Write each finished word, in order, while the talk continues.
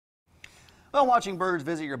Well, watching birds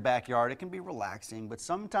visit your backyard, it can be relaxing, but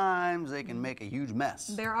sometimes they can make a huge mess.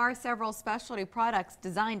 There are several specialty products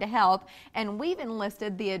designed to help, and we've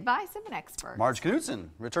enlisted the advice of an expert. Marge Knudsen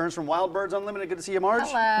returns from Wild Birds Unlimited. Good to see you, Marge.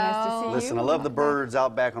 Hello. Nice to see you. Listen, I love the birds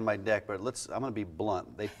out back on my deck, but I'm going to be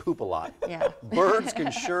blunt. They poop a lot. Yeah. Birds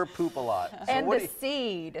can sure poop a lot. So And what the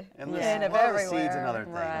seed. and Yeah. the seed's another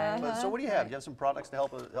thing. Right. But, so what do you have? Do you have some products to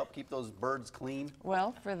help keep those birds clean?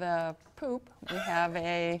 Well, for the poop, we have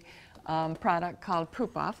a product called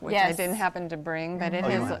Poop Off, which Yes. I didn't happen to bring, but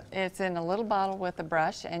it's in a little bottle with a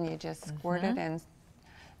brush, and you just squirt it and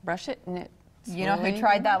brush it, and it's You know who really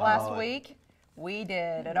tried that last Oh. week? We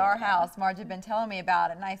did at our house. Marge had been telling me about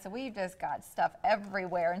it, and I said, we've just got stuff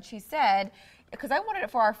everywhere. And she said, because I wanted it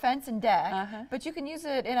for our fence and deck, but you can use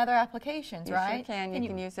it in other applications, You right? sure can. You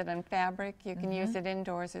can use it on fabric. You can use it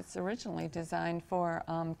indoors. It's originally designed for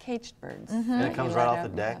caged birds. And it comes right off the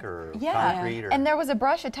deck or Yeah, concrete? Or and there was a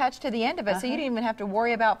brush attached to the end of it, so you didn't even have to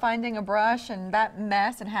worry about finding a brush and that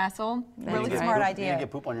mess and hassle. You Really didn't get smart poop- idea. You didn't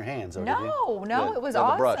get poop on your hands, though, did you? No, Good. it was You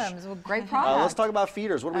had the brush. awesome. It was a great product. Let's talk about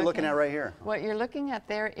feeders. What are we looking at right here? What you're looking at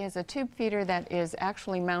there is a tube feeder that is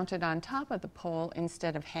actually mounted on top of the pole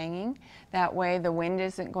instead of hanging. That way the wind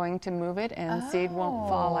isn't going to move it and seed won't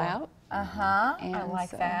fall out. I And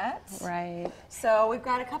like so- that. Right. So we've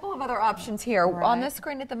got a couple of other options here. On Right. this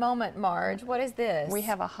screen at the moment, Marge, what is this? We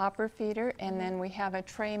have a hopper feeder, and then we have a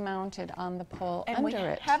tray mounted on the pole and under we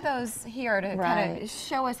it. have those here to kind Right. of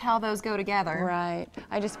show us how those go together. Right.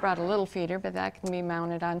 I just brought a little feeder, but that can be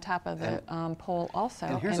mounted on top of the pole also.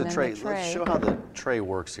 And here's a then tray. the Let's show how the tray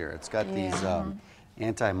works here. It's got these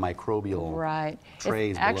antimicrobial Right.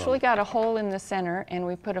 trays It's below. actually got a hole in the center, and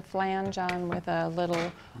we put a flange on with a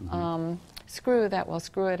little screw that will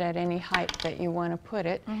screw it at any height that you want to put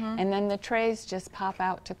it. And then the trays just pop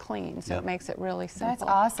out to clean, so Yep. it makes it really simple. That's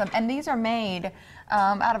awesome. And these are made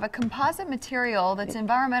out of a composite material that's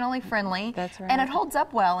environmentally friendly. That's right. And it holds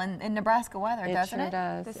up well in Nebraska weather, It doesn't sure it?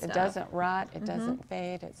 does. This It stuff. doesn't rot. It doesn't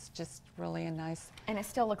fade. It's just really a nice. And it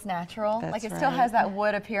still looks natural. That's like it still right. has that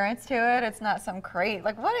wood appearance to it. It's not some crate.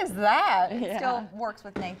 Like, what is that? It Yeah. still works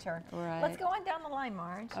with nature. Right. Let's go on down the line,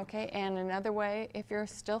 Marge. Okay, and another way, if you're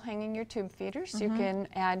still hanging your tube feeders, you can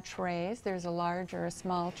add trays. There's a large or a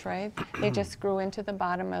small tray. They just screw into the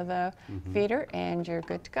bottom of the feeder, and you're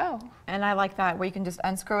good to go. And I like that, where you can just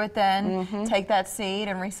unscrew it then, take that seed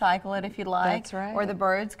and recycle it if you'd like. That's right. Or the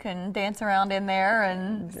birds can dance around in there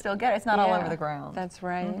and still get it. It's not all over the ground. That's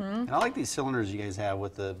right. And I like these cylinders you guys have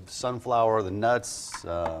with the sunflower, the nuts.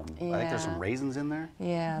 I think there's some Yeah. raisins in there.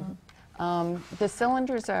 Yeah. The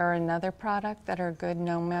cylinders are another product that are a good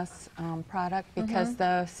no-mess product because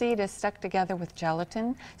the seed is stuck together with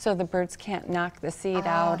gelatin, so the birds can't knock the seed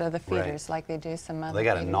out of the feeders like they do some other They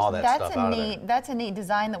got to feeders. gnaw that stuff out of there. That's a neat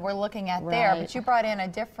design that we're looking at there, Right. but you brought in a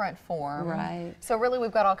different form. Right. So really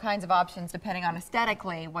we've got all kinds of options depending on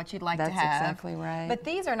aesthetically what you'd like to That's have. exactly right. But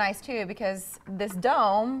these are nice too because this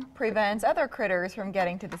dome prevents other critters from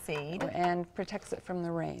getting to the seed. And protects it from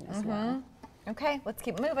the rain as well. Okay, let's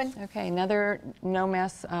keep moving. Okay, another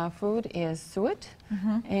no-mess food is suet,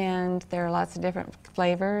 and there are lots of different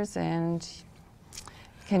flavors, and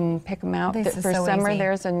you can pick them out. This is For so summer, easy.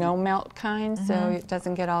 there's a no-melt kind, so it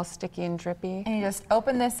doesn't get all sticky and drippy. And you just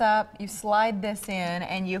open this up, you slide this in,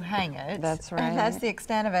 and you hang it. That's And that's right. the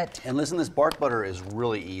extent of it. And listen, this bark butter is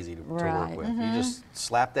really easy to work Right. with. You just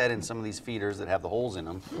slap that in some of these feeders that have the holes in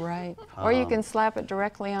them. Right. Or you can slap it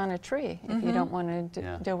directly on a tree if you don't want to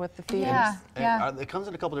Yeah. deal with the feeders. Yeah. And, it comes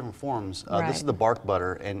in a couple different forms. Right. This is the bark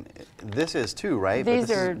butter, and this is too, right? These but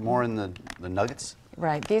this are- is more in the nuggets.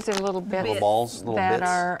 Right. These are little bits Little balls, little that bits.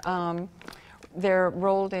 are they're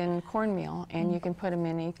rolled in cornmeal, and you can put them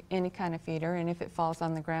in any kind of feeder. And if it falls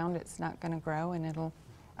on the ground, it's not going to grow, and it'll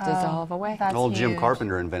dissolve away. that's Old Jim huge.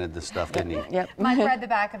 Carpenter invented this stuff, didn't he? Yep. Mike read the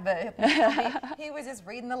back of the, he was just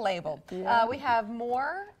reading the label. We have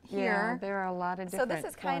more Yeah, here. there are a lot of So different this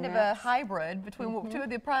is kind of a formats. hybrid between two of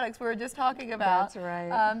the products we were just talking about. That's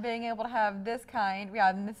right. Being able to have this kind, yeah,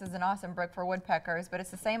 and this is an awesome brick for woodpeckers, but it's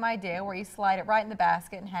the same idea where you slide it right in the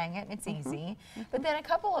basket and hang it, and it's easy. But then a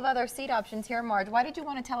couple of other seed options here, Marge. Why did you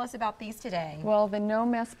want to tell us about these today? Well, the No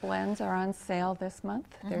Mess blends are on sale this month.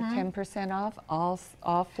 They're 10% off, all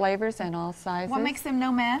flavors and all sizes. What makes them no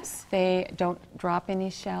mess? They don't drop any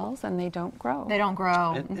shells, and they don't grow. They don't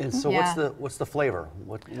grow. And so Yeah. what's the flavor?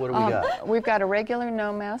 What do we got? We've got a regular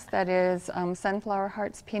no mess that is sunflower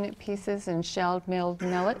hearts, peanut pieces, and shelled milled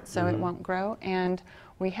millet, so it won't grow. And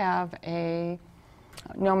we have a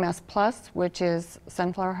No Mess Plus, which is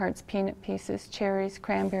sunflower hearts, peanut pieces, cherries,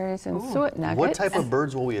 cranberries, and suet nuggets. What type of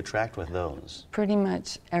birds will we attract with those? Pretty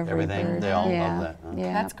much every Everything? bird. They all love yeah. that, huh?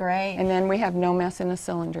 Yeah. That's great. And then we have No Mess in a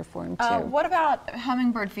cylinder for them too. What about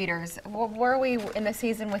hummingbird feeders? Where are we in the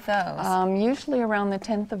season with those? Usually around the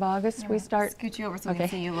 10th of August we start. Scoot you over so we can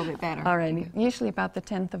Okay. see you a little bit better. All right. Usually about the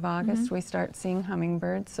 10th of August we start seeing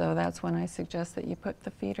hummingbirds, so that's when I suggest that you put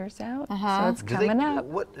the feeders out. So it's coming up.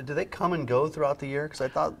 Do they come and go throughout the year? Because I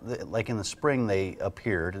thought, like in the spring, they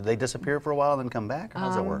appear. Did they disappear for a while and then come back? Or how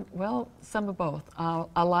does that work? Well, some of both.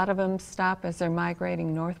 A lot of them stop as they're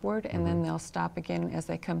migrating northward, and then they'll stop again as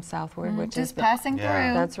they come southward, which is Just passing through.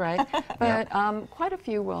 That's right. But quite a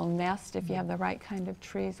few will nest if you have the right kind of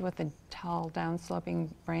trees with the tall,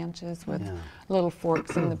 down-sloping branches with little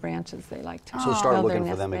forks in the branches. They like to So start build their looking for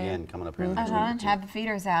nest them there. again coming up here in the next week or two. Have the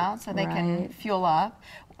feeders out so they can Right. fuel up.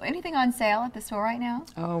 Anything on sale at the store right now?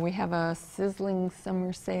 Oh, we have a sizzling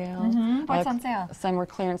summer sale. What's on sale? Summer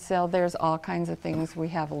clearance sale. There's all kinds of things. We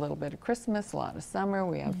have a little bit of Christmas, a lot of summer.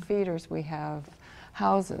 We have feeders. We have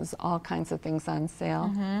houses, all kinds of things on sale.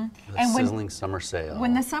 The And when- sizzling summer sale.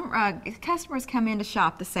 When the customers come in to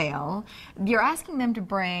shop the sale, you're asking them to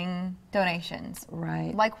bring donations.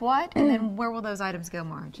 Right. Like what? And then where will those items go,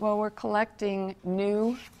 Marge? Well, we're collecting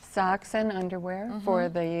new socks and underwear for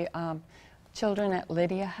the children at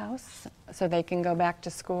Lydia House, so they can go back to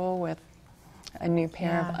school with a new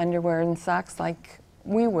pair of underwear and socks like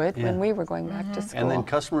we would when we were going back to school. And then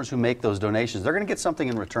customers who make those donations, they're going to get something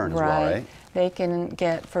in return as well, right? They can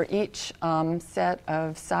get, for each set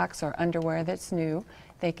of socks or underwear that's new,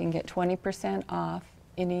 they can get 20% off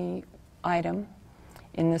any item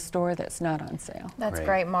in the store that's not on sale. That's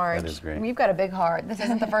great, Marge. That is great. You've got a big heart. This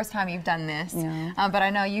isn't the first time you've done this, No. but I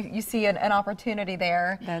know you see an opportunity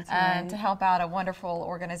there That's right. to help out a wonderful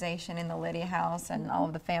organization in the Lydia House and all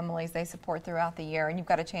of the families they support throughout the year. And you've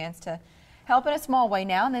got a chance to help in a small way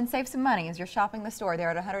now and then save some money as you're shopping the store there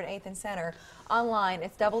at 108th and Center. Online,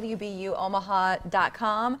 it's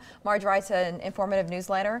wbuomaha.com. Marge writes an informative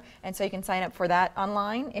newsletter, and so you can sign up for that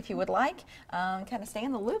online if you would like. Kind of stay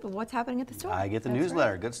in the loop of what's happening at the store. I get the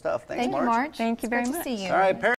newsletter. Good stuff. Thanks, Thank Marge. you, Marge. Thank you It's very great much. to see you. All right,